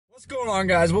What's going on,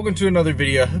 guys? Welcome to another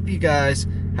video. I hope you guys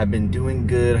have been doing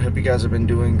good. I hope you guys have been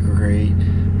doing great.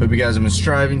 Hope you guys have been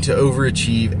striving to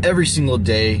overachieve every single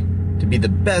day, to be the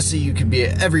best that you can be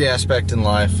at every aspect in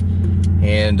life.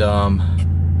 And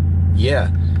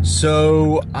yeah,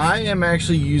 so I am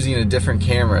actually using a different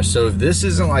camera. So if this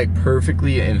isn't like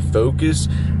perfectly in focus,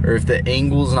 or if the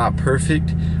angle's not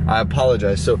perfect, I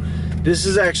apologize. So this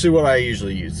is actually what I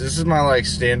usually use. This is my like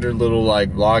standard little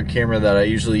like vlog camera that I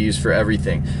usually use for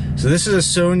everything. So this is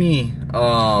a Sony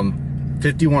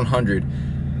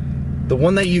 5100. The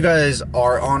one that you guys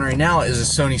are on right now is a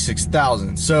Sony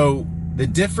 6000. So the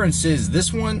difference is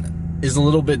this one is a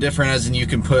little bit different, as in you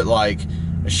can put like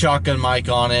a shotgun mic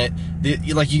on it.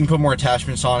 Like you can put more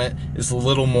attachments on it. It's a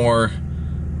little more,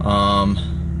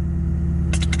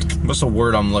 what's the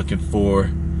word I'm looking for?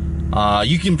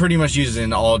 You can pretty much use it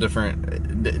in all different,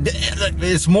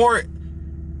 it's more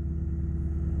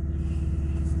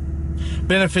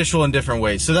beneficial in different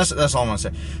ways. So that's all I'm gonna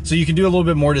say. So you can do a little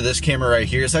bit more to this camera right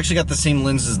here. It's actually got the same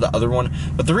lens as the other one,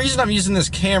 but the reason I'm using this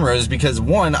camera is because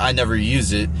one, I never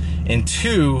use it, and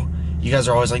two, you guys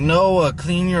are always like, Noah,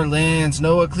 clean your lens,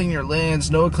 Noah, clean your lens,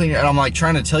 Noah, clean your, and I'm like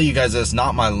trying to tell you guys that it's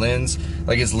not my lens.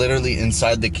 Like, it's literally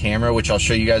inside the camera, which I'll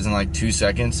show you guys in like 2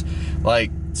 seconds.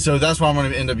 Like, so that's why I'm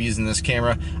going to end up using this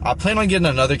camera. I plan on getting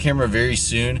another camera very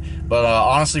soon, but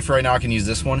honestly for right now I can use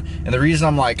this one. And the reason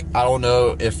I'm like, I don't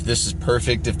know if this is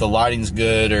perfect, if the lighting's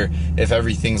good, or if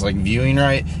everything's like viewing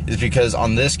right, is because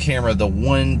on this camera, the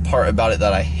one part about it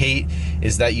that I hate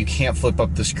is that you can't flip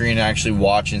up the screen and actually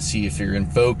watch and see if you're in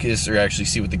focus or actually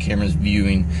see what the camera's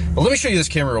viewing. But let me show you this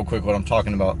camera real quick, what I'm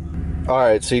talking about. All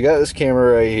right, so you got this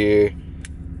camera right here.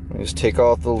 Let me just take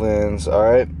off the lens, all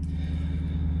right?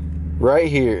 Right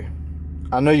here,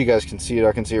 I know you guys can see it.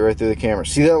 I can see it right through the camera.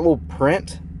 See that little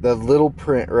print? That little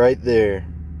print right there.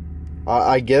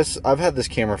 I guess I've had this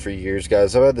camera for years,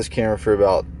 guys. I've had this camera for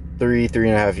about three and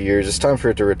a half years. It's time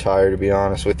for it to retire, to be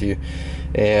honest with you.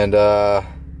 And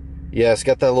yeah, it's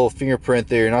got that little fingerprint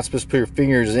there. You're not supposed to put your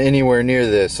fingers anywhere near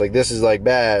this. Like, this is like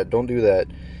bad. Don't do that.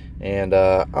 And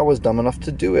I was dumb enough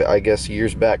to do it, I guess,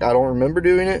 years back. I don't remember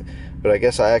doing it, but I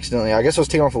guess I accidentally, I was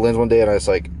taking off the lens one day and I was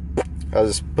like, I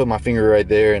just put my finger right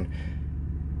there, and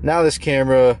now this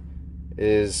camera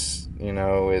is, you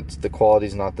know, the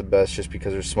quality's not the best just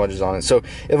because there's smudges on it. So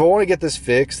if I want to get this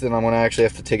fixed, then I'm going to actually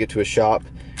have to take it to a shop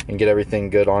and get everything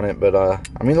good on it. But I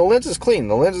mean, the lens is clean.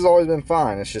 The lens has always been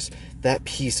fine. It's just that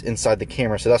piece inside the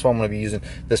camera. So that's why I'm going to be using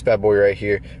this bad boy right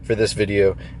here for this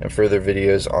video and further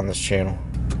videos on this channel.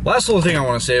 Last little thing I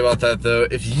want to say about that, though,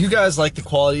 if you guys like the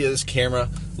quality of this camera,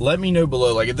 let me know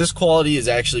below. Like, if this quality is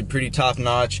actually pretty top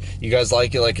notch, you guys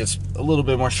like it, like it's a little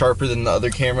bit more sharper than the other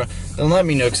camera, then let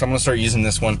me know, because I'm going to start using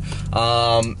this one.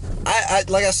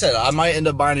 Like I said, I might end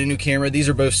up buying a new camera. These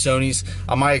are both Sonys.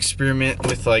 I might experiment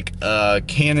with like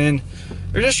Canon,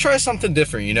 or just try something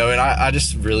different, you know. And I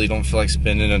just really don't feel like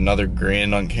spending another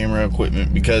grand on camera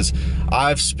equipment, because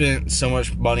I've spent so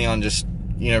much money on just,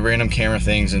 you know, random camera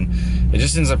things, and it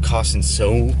just ends up costing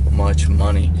so much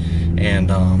money.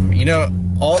 And you know,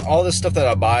 all this stuff that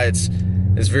I buy, it's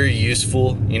very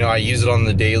useful, you know. I use it on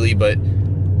the daily, but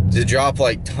to drop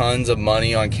like tons of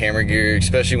money on camera gear,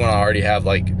 especially when I already have,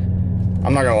 like,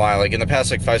 I'm not gonna lie, like in the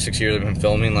past like 5-6 years I've been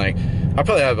filming, like I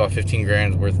probably have about 15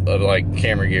 grand worth of like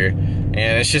camera gear, and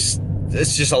it's just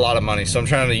a lot of money. So I'm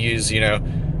trying to use, you know,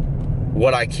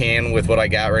 what I can with what I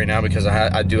got right now, because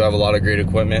I do have a lot of great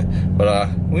equipment. But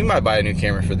we might buy a new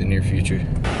camera for the near future.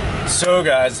 So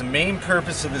guys, the main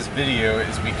purpose of this video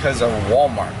is because of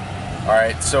Walmart.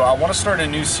 Alright, so I want to start a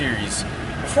new series.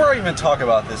 Before I even talk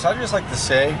about this, I'd just like to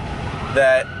say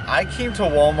that I came to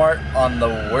Walmart on the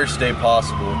worst day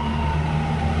possible.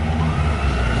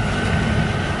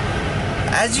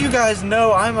 As you guys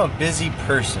know, I'm a busy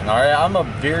person, alright? I'm a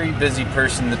very busy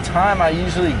person. The time I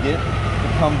usually get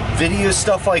to come video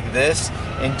stuff like this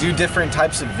and do different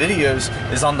types of videos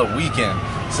is on the weekend.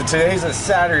 So today's a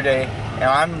Saturday, and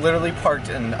I'm literally parked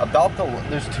in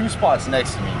there's 2 spots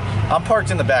next to me. I'm parked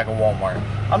in the back of Walmart.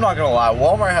 I'm not gonna lie,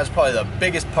 Walmart has probably the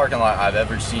biggest parking lot I've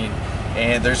ever seen.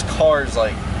 And there's cars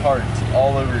like parked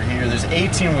all over here. There's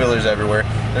 18-wheelers everywhere.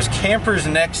 There's campers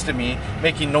next to me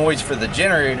making noise for the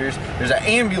generators. There's an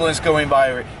ambulance going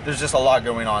by. There's just a lot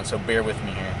going on, so bear with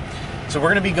me here. So we're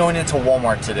gonna be going into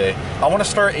Walmart today. I wanna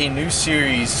start a new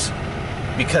series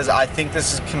because I think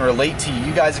this can relate to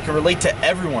you guys. It can relate to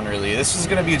everyone, really. This is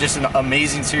gonna be just an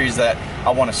amazing series that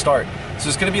I wanna start. So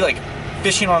it's gonna be like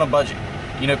fishing on a budget.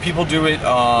 You know, people do it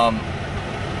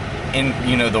in,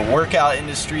 you know, the workout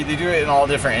industry. They do it in all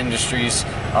different industries.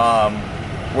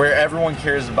 where everyone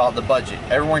cares about the budget.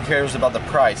 Everyone cares about the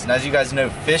price. And as you guys know,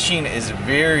 fishing is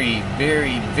very,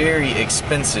 very, very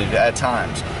expensive at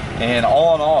times. And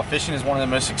all in all, fishing is one of the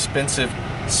most expensive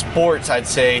sports, I'd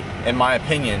say, in my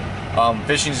opinion.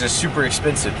 Fishing is just super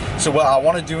expensive. So what I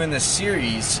want to do in this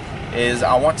series is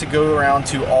I want to go around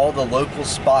to all the local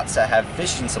spots that have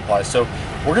fishing supplies. So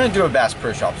we're going to do a Bass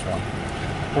Pro Shops one.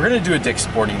 We're going to do a Dick's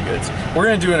Sporting Goods. We're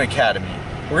going to do an Academy.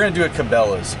 We're going to do a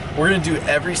Cabela's. We're going to do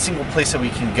every single place that we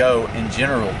can go in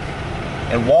general.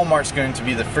 And Walmart's going to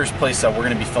be the first place that we're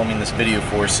going to be filming this video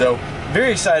for. So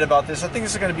very excited about this. I think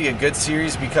this is going to be a good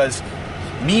series because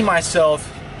me,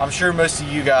 myself, I'm sure most of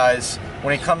you guys,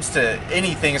 when it comes to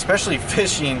anything, especially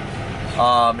fishing,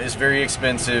 is very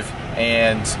expensive.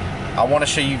 And I want to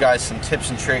show you guys some tips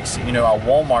and tricks, you know, at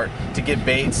Walmart to get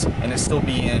baits and it still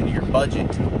be in your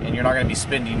budget. And you're not going to be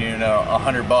spending, you know,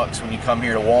 $100 when you come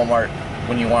here to Walmart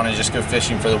when you want to just go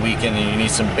fishing for the weekend and you need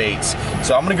some baits.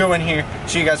 So I'm going to go in here,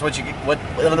 show you guys what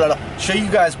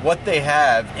they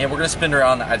have, and we're going to spend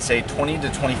around, I'd say, $20 to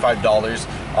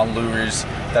 $25 on lures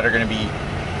that are going to be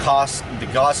the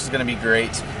cost is going to be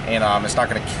great, and it's not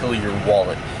going to kill your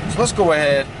wallet. So let's go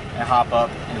ahead and hop up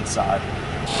inside.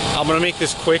 I'm going to make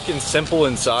this quick and simple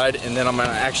inside, and then I'm going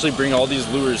to actually bring all these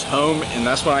lures home, and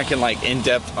that's when I can like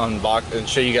in-depth unbox and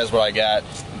show you guys what I got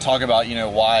and talk about, you know,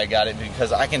 why I got it.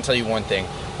 Because I can tell you one thing,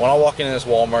 when I walk into this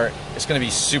Walmart, it's going to be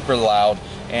super loud,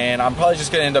 and I'm probably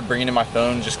just going to end up bringing in my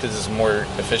phone just because it's more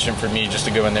efficient for me just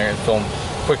to go in there and film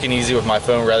quick and easy with my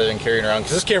phone rather than carrying around,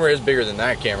 because this camera is bigger than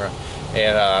that camera.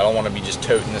 And I don't want to be just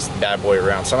toting this bad boy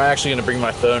around. So I'm actually going to bring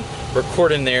my phone,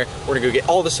 record in there. We're going to go get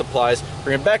all the supplies,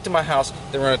 bring it back to my house,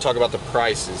 then we're going to talk about the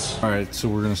prices. Alright, so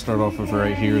we're going to start off with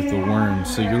right here with the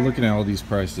worms. So you're looking at all these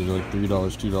prices. They're like $3, $2,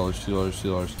 $2,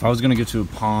 $2. If I was going to get to a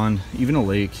pond, even a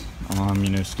lake, you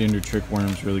know, standard trick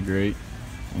worms, really great.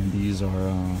 And these are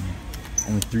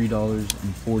only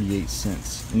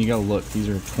 $3.48. And you got to look, these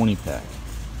are a 20 pack.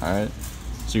 Alright,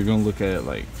 so you're going to look at it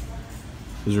like,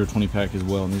 these are a 20 pack as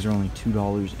well, and these are only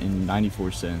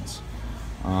 $2.94.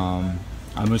 I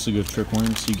mostly go trick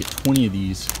worms, so you get 20 of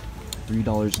these,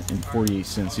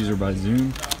 $3.48. These are by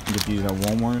Zoom. You get these at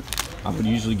Walmart. I would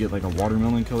usually get like a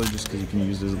watermelon color just because you can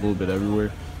use this a little bit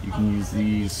everywhere. You can use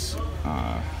these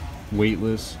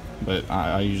weightless, but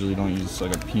I usually don't use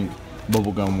like a pink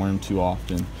bubblegum worm too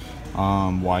often.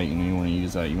 White, you know, you want to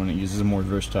use that. You want to use this a more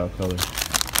versatile color.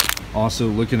 Also,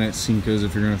 looking at Senkos,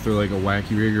 if you're going to throw like a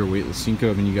wacky rig or a weightless Senko,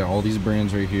 I mean, you got all these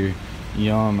brands right here.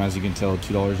 Yum, as you can tell,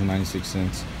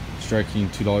 $2.96. Strike King,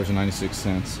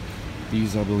 $2.96.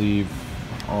 These, I believe,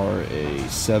 are a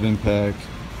 7-pack.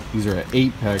 These are an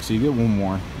 8-pack, so you get one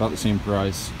more, about the same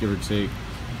price, give or take.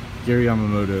 Gary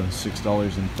Yamamoto,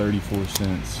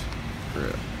 $6.34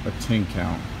 for a 10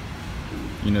 count.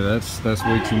 You know, that's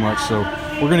way too much. So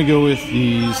we're going to go with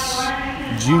these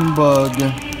Junebug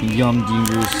Yum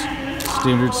Dingers.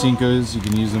 Standard Senkos. You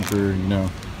can use them for, you know,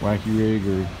 wacky rig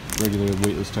or regular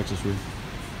weightless Texas rig.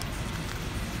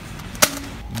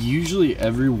 Usually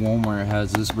every Walmart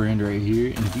has this brand right here,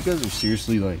 and if you guys are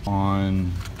seriously like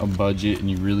on a budget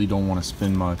and you really don't want to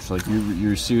spend much, like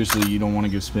you're seriously, you don't want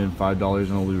to go spend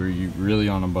 $5 on a lure, you're really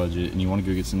on a budget and you want to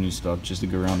go get some new stuff just to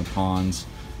go around the ponds,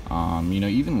 you know,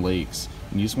 even lakes,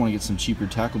 and you just want to get some cheaper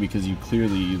tackle because you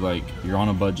clearly, like, you're on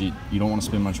a budget, you don't want to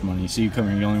spend much money. So you come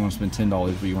here, you only want to spend $10,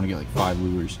 but you want to get like 5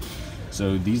 lures.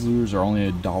 So these lures are only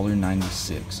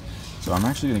 $1.96. So I'm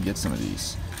actually going to get some of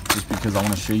these just because I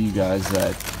want to show you guys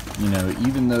that, you know,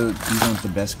 even though these aren't the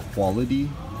best quality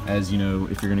as, you know,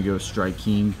 if you're going to go Strike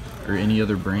King or any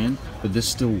other brand, but this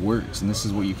still works and this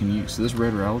is what you can use. So this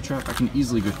red rattle trap, I can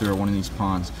easily go through one of these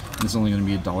ponds and it's only going to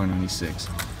be $1.96. So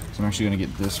I'm actually going to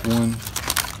get this one.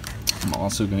 I'm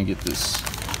also going to get this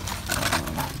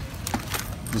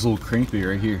this little crankbait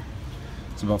right here.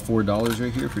 It's about $4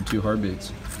 right here for 2 hard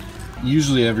baits.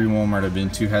 Usually every Walmart I've been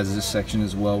to has this section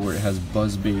as well where it has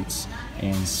buzz baits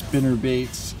and spinner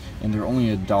baits, and they're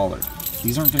only $1.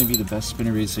 These aren't going to be the best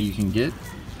spinner baits that you can get.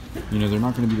 You know, they're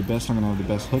not going to be the best, not going to have the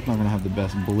best hook, not going to have the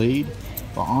best blade,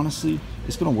 but honestly,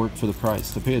 it's going to work for the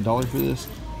price. To pay $1 for this,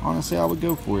 honestly, I would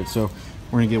go for it. So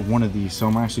we're going to get one of these. So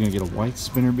I'm actually going to get a white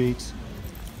spinner bait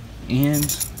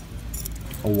and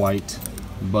a white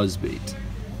buzz bait.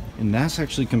 And that's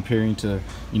actually comparing to,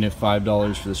 you know,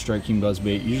 $5 for the Strike King buzz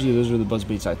bait. Usually those are the buzz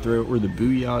baits I throw, or the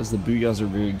booyahs. The booyahs are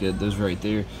very good. Those right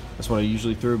there, that's what I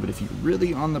usually throw. But if you're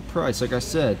really on the price, like I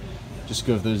said, just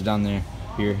go with those down there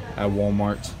here at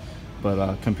Walmart.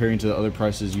 But comparing to the other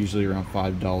prices, usually around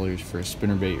 $5 for a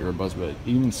spinner bait or a buzz bait,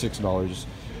 even $6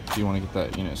 if you want to get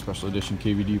that, you know, special edition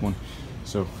KVD one.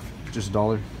 So just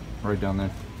 $1 right down there.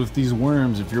 With these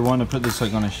worms, if you're wanting to put this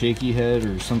like on a shaky head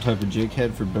or some type of jig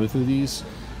head for both of these,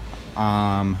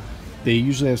 they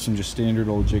usually have some just standard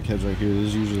old jig heads right here. This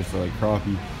is usually for like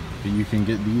crappie, but you can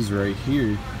get these right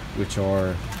here, which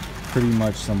are pretty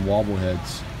much some wobble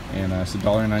heads, and it's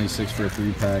 $1.96 for a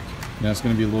 3-pack. Now it's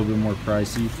going to be a little bit more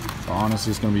pricey, but honestly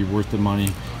it's going to be worth the money,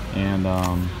 and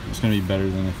it's going to be better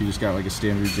than if you just got like a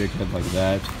standard jig head like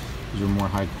that. These are more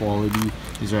high quality.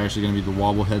 These are actually going to be the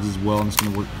wobble heads as well, and it's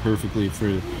going to work perfectly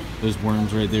for those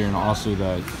worms right there and also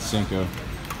that Senko.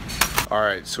 All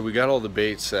right, so we got all the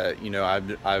baits that, you know,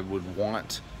 I would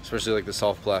want, especially like the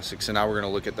soft plastics, and now we're going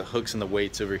to look at the hooks and the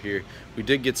weights over here. We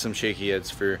did get some shaky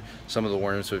heads for some of the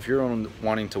worms, so if you're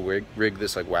wanting to rig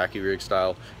this like wacky rig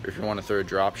style, or if you want to throw a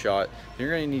drop shot, then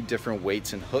you're going to need different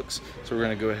weights and hooks. So we're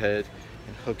going to go ahead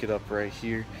and hook it up right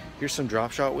here. Here's some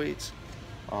drop shot weights.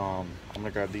 I'm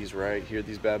gonna grab these right here,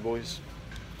 these bad boys.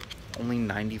 Only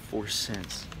 94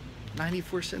 cents.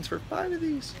 94 cents for 5 of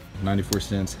these. 94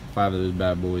 cents, 5 of those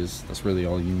bad boys. That's really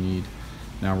all you need.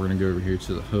 Now we're gonna go over here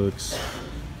to the hooks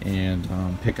and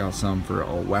pick out some for a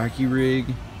wacky rig,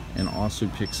 and also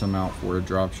pick some out for a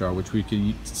drop shot, which we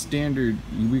could standard.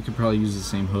 We could probably use the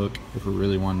same hook if we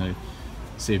really want to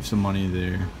save some money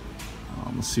there.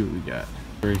 Let's see what we got.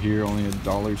 Right here, only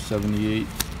 $1.78.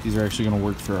 These are actually going to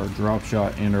work for our drop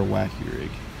shot and our wacky rig.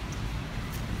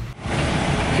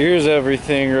 Here's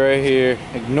everything right here.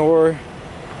 Ignore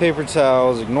paper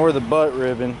towels, ignore the butt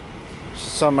ribbon. It's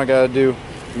something I got to do.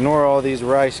 Ignore all these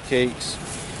rice cakes.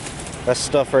 That's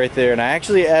stuff right there. And I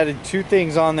actually added 2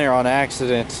 things on there on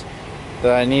accident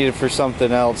that I needed for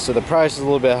something else, so the price is a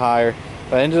little bit higher.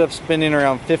 But I ended up spending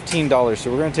around $15.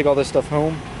 So we're going to take all this stuff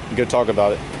home and go talk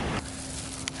about it.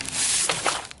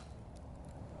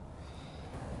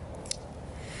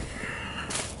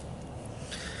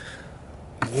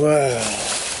 Well,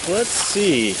 let's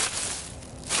see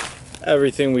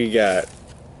everything we got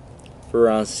for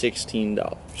around $16.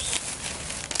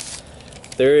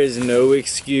 There is no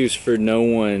excuse for no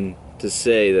one to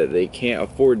say that they can't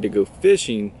afford to go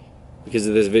fishing because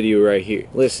of this video right here.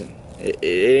 Listen, it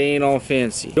ain't all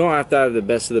fancy. You don't have to have the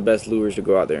best of the best lures to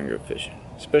go out there and go fishing,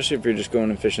 especially if you're just going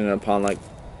and fishing in a pond like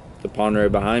the pond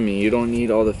right behind me. You don't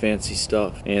need all the fancy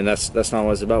stuff, and that's not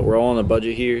what it's about. We're all on a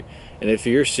budget here, and if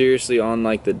you're seriously on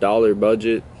like the dollar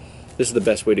budget, this is the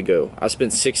best way to go. I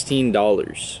spent $16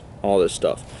 on all this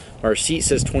stuff. My receipt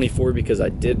says 24 because I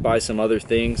did buy some other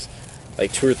things,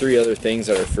 like 2 or 3 other things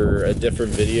that are for a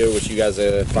different video, which you guys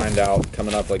find out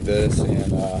coming up, like this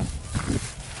and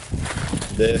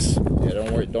this. Yeah,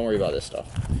 don't worry about this stuff.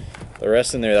 The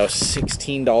rest in there, that was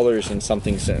 $16 and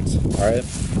something cents. All right.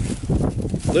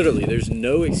 Literally, there's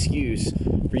no excuse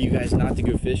for you guys not to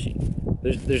go fishing.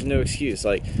 There's no excuse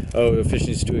like, oh, fishing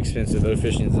is too expensive, oh,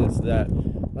 fishing is this, that.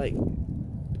 Like,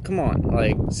 come on,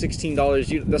 like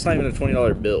 $16, that's not even a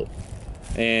 $20 bill,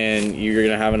 and you're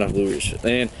gonna have enough lures.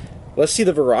 And let's see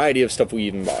the variety of stuff we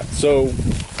even bought. So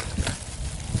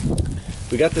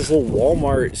we got this little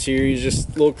Walmart series, just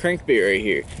little crankbait right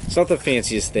here. It's not the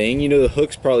fanciest thing, you know, the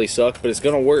hooks probably suck, but it's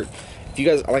gonna work. If you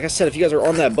guys, like I said, if you guys are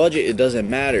on that budget, it doesn't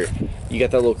matter. You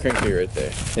got that little crankbait right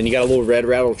there. Then you got a little red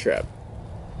rattle trap.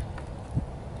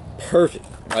 Perfect.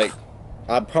 Like,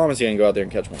 I promise you I can go out there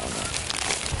and catch one on that.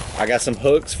 I got some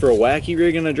hooks for a wacky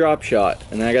rig and a drop shot.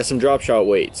 And then I got some drop shot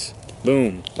weights.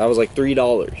 Boom. That was like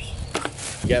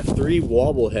 $3. You got 3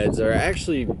 wobble heads that are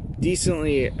actually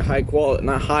decently high quality,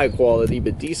 not high quality,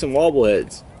 but decent wobble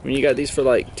heads. I mean, you got these for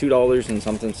like $2 and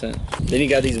something cents. Then you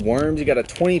got these worms. You got a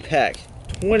 20-pack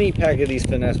of these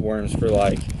finesse worms for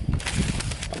like,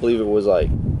 I believe it was like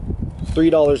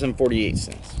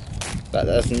 $3.48.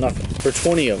 That's nothing for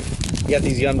 20 of them. You got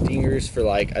these Yum Dingers for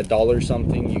like $1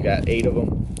 something. You got 8 of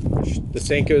them. The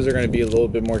Senkos are going to be a little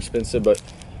bit more expensive, but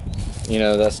you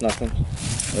know, that's nothing.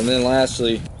 And then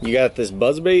lastly, you got this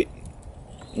buzzbait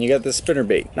and you got this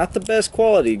spinnerbait. Not the best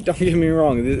quality, don't get me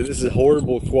wrong, this is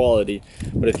horrible quality,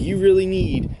 but if you really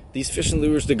need these fishing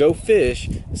lures to go fish,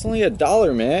 it's only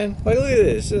 $1, man. Like, look at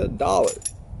this, it's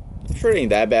 $1. I'm sure it ain't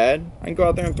that bad. I can go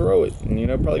out there and throw it and, you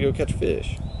know, probably go catch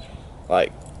fish. Like,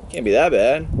 it can't be that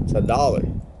bad. It's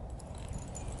 $1.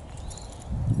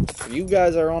 If you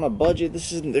guys are on a budget,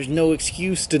 there's no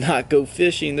excuse to not go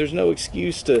fishing. There's no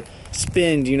excuse to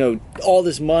spend, you know, all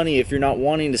this money if you're not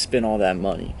wanting to spend all that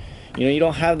money. You know, you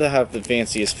don't have to have the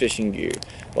fanciest fishing gear.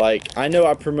 Like, I know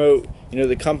I promote, you know,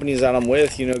 the companies that I'm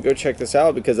with, you know, go check this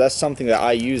out because that's something that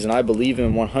I use and I believe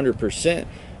in 100%.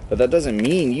 But that doesn't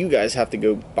mean you guys have to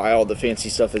go buy all the fancy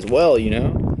stuff as well, you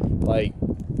know? Like,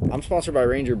 I'm sponsored by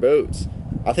Ranger Boats.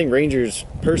 I think Ranger's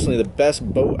personally the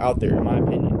best boat out there in my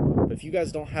opinion. But if you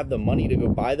guys don't have the money to go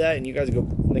buy that and you guys go,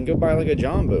 then go buy like a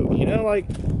John boat, you know? Like,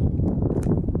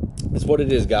 is what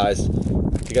it is, guys.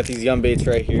 You got these young baits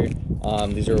right here.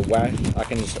 These are whack.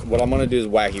 What I'm gonna do is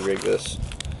wacky rig this.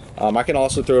 I can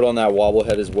also throw it on that wobble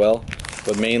head as well,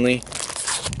 but mainly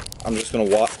I'm just gonna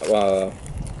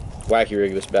wacky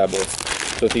rig this bad boy.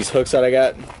 So with these hooks that I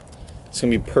got, it's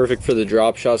gonna be perfect for the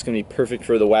drop shot. It's gonna be perfect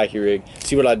for the wacky rig.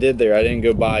 See what I did there? I didn't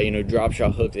go buy, you know, drop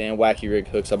shot hooks and wacky rig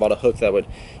hooks. I bought a hook that would,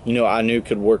 you know, I knew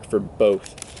could work for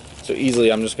both. So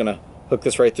easily, I'm just gonna hook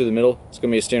this right through the middle. It's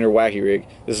gonna be a standard wacky rig.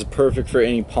 This is perfect for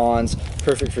any ponds,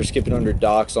 perfect for skipping under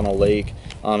docks on a lake,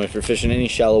 if you're fishing any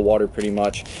shallow water pretty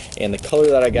much. And the color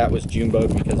that I got was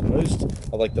Junebug, because most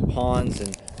of like the ponds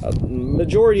and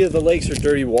majority of the lakes are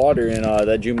dirty water, and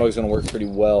that Junebug's gonna work pretty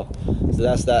well. So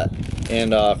that's that.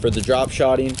 And for the drop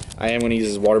shotting, I am gonna use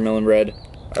this watermelon red,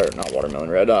 or not watermelon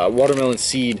red, watermelon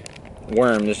seed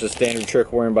worm. This is a standard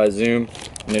trick worm by Zoom,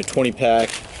 you know, 20 pack.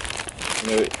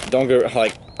 You know, don't go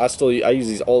like, I use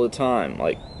these all the time,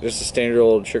 like just a standard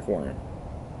old trick worm.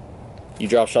 You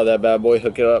drop shot that bad boy,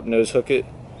 hook it up, nose hook it,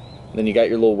 then you got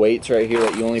your little weights right here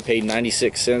that you only paid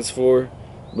 96 cents for.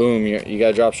 Boom, you got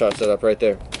a drop shot set up right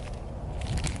there.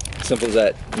 Simple as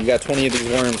that. You got 20 of these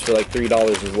worms for like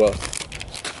 $3 as well.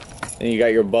 Then you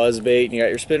got your buzz bait and you got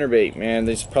your spinner bait. Man,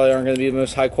 these probably aren't going to be the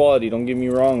most high quality, don't get me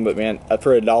wrong, but man,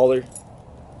 for $1,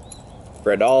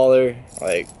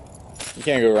 like, you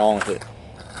can't go wrong with it.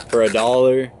 For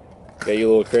 $1, you got your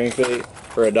little crankbait.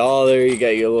 For $1, you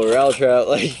got your little rail trout.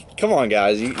 Like, come on,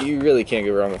 guys, you really can't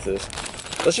go wrong with this.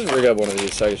 Let's just rig up one of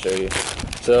these so I can show you.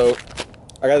 So,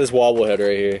 I got this wobble head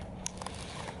right here.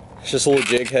 It's just a little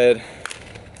jig head.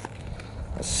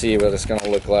 Let's see what it's gonna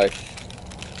look like.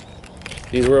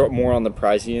 These were more on the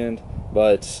pricey end,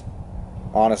 but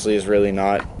honestly, it's really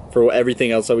not. For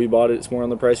everything else that we bought, it's more on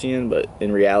the pricey end, but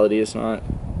in reality, it's not.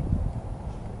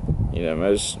 You know,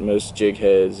 most jig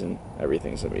heads and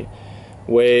everything's gonna be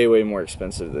way more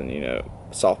expensive than, you know,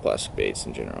 soft plastic baits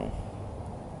in general.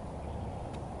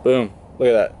 Boom, look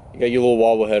at that. You got your little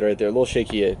wobble head right there, a little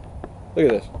shaky head. Look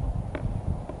at this.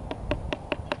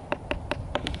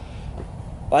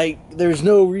 Like, there's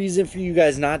no reason for you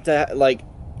guys not to, like,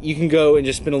 you can go and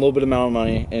just spend a little bit amount of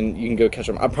money and you can go catch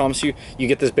them. I promise you, you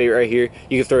get this bait right here,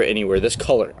 you can throw it anywhere. This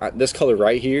color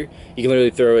right here, you can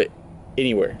literally throw it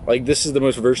anywhere. Like, this is the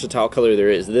most versatile color there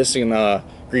is. This and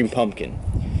green pumpkin.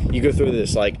 You go through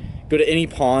this, like, go to any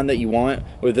pond that you want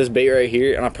with this bait right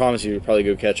here, and I promise you, you'll probably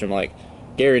go catch them, like,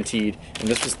 guaranteed. And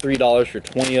this was $3 for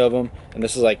 20 of them, and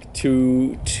this is like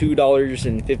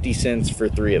 $2.50 for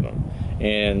 3 of them.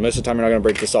 And most of the time, you're not gonna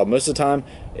break this off. Most of the time,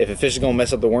 if a fish is gonna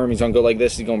mess up the worm, he's gonna go like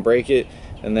this, he's gonna break it,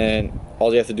 and then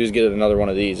all you have to do is get another one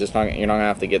of these. It's not, you're not gonna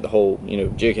have to get the whole, you know,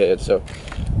 jig head. So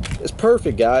it's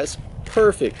perfect, guys,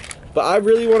 perfect. But I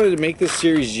really wanted to make this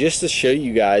series just to show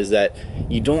you guys that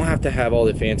you don't have to have all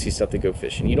the fancy stuff to go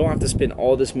fishing. You don't have to spend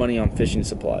all this money on fishing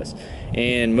supplies.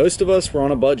 And most of us were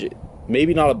on a budget.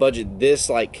 Maybe not a budget this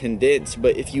like condensed,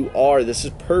 but if you are, this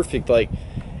is perfect. Like,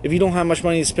 if you don't have much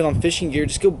money to spend on fishing gear,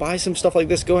 just go buy some stuff like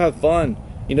this. Go have fun.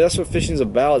 You know, that's what fishing is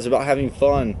about. It's about having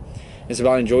fun. It's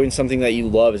about enjoying something that you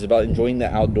love. It's about enjoying the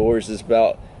outdoors. It's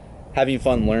about having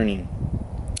fun learning.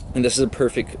 And this is a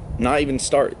perfect, not even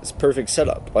start, it's a perfect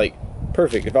setup. Like,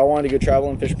 perfect. If I wanted to go travel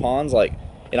and fish ponds, like,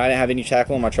 and I didn't have any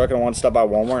tackle in my truck and I wanted to stop by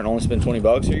Walmart and only spend 20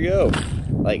 bucks, here you go.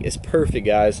 Like, it's perfect,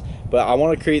 guys. But I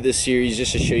want to create this series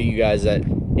just to show you guys that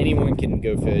anyone can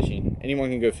go fishing. Anyone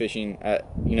can go fishing at,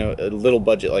 you know, a little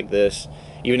budget like this.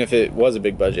 Even if it was a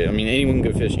big budget, I mean, anyone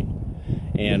can go fishing.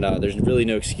 And there's really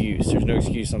no excuse. There's no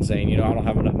excuse on saying, you know, I don't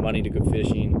have enough money to go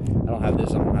fishing. I don't have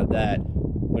this, I don't have that.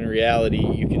 When in reality,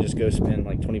 you can just go spend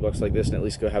like 20 bucks like this and at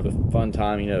least go have a fun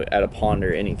time, you know, at a pond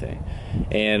or anything.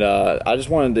 And I just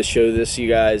wanted to show this to you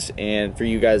guys. And for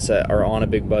you guys that are on a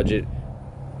big budget,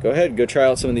 go ahead, go try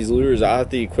out some of these lures. I have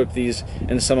to equip these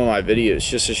in some of my videos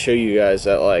just to show you guys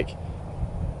that, like,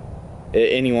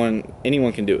 anyone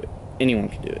can do it. Anyone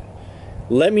can do it.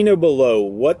 Let me know below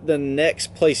what the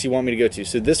next place you want me to go to.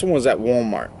 So this one was at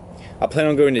Walmart. I plan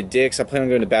on going to Dick's. I plan on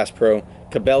going to Bass Pro.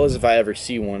 Cabela's if I ever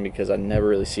see one, because I never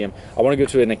really see them. I want to go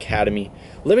to an academy.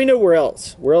 Let me know where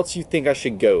else you think I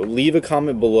should go. Leave a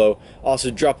comment below.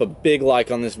 Also, drop a big like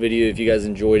on this video if you guys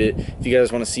enjoyed it. If you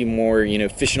guys want to see more, you know,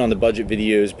 fishing on the budget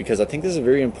videos, because I think this is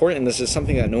very important and this is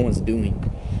something that no one's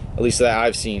doing. At least that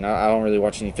I've seen. I don't really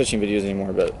watch any fishing videos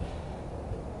anymore, but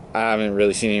I haven't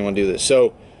really seen anyone do this.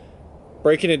 So,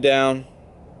 breaking it down,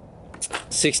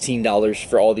 $16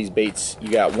 for all these baits. You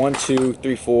got 1, 2,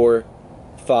 3, 4,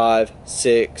 5,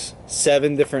 6,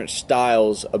 7 different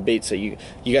styles of baits. So you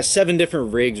got 7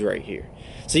 different rigs right here.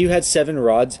 So you had 7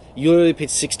 rods. You literally paid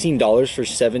 $16 for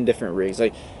 7 different rigs.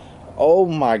 Like, Oh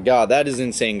my god, that is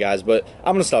insane, guys. But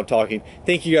I'm gonna stop talking.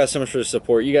 Thank you guys so much for the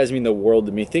support. You guys mean the world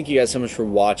to me. Thank you guys so much for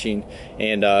watching,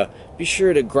 and be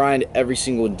sure to grind every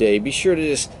single day. Be sure to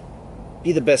just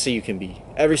be the best that you can be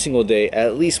every single day,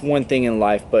 at least one thing in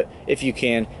life. But if you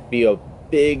can, be a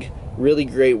big, really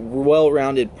great,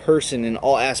 well-rounded person in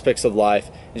all aspects of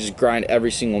life, and just grind every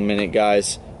single minute,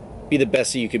 guys. Be the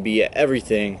best that you could be at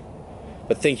everything.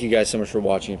 But thank you guys so much for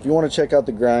watching. If you want to check out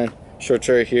the grind, shorts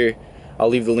right here, I'll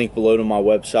leave the link below to my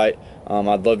website.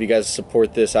 I'd love you guys to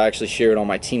support this. I actually share it on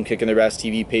my Team Kicking Their Bass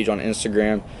TV page on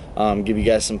Instagram. Give you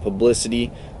guys some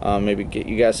publicity, maybe get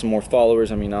you guys some more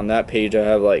followers. I mean, on that page I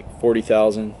have like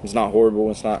 40,000. It's not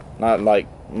horrible. It's not like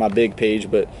my big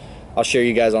page, but I'll share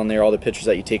you guys on there all the pictures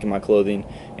that you take in my clothing,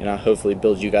 and I'll hopefully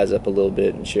build you guys up a little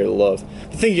bit and share the love.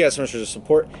 But thank you guys so much for the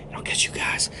support, and I'll catch you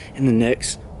guys in the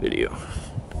next video.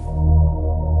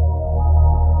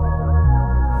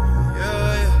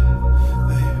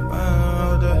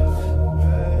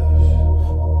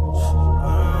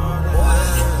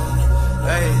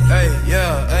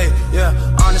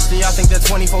 Honestly, I think that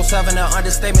 24/7 an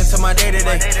understatement to my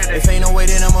day-to-day. If ain't no way,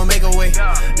 then I'ma make a way.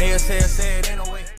 They say it ain't no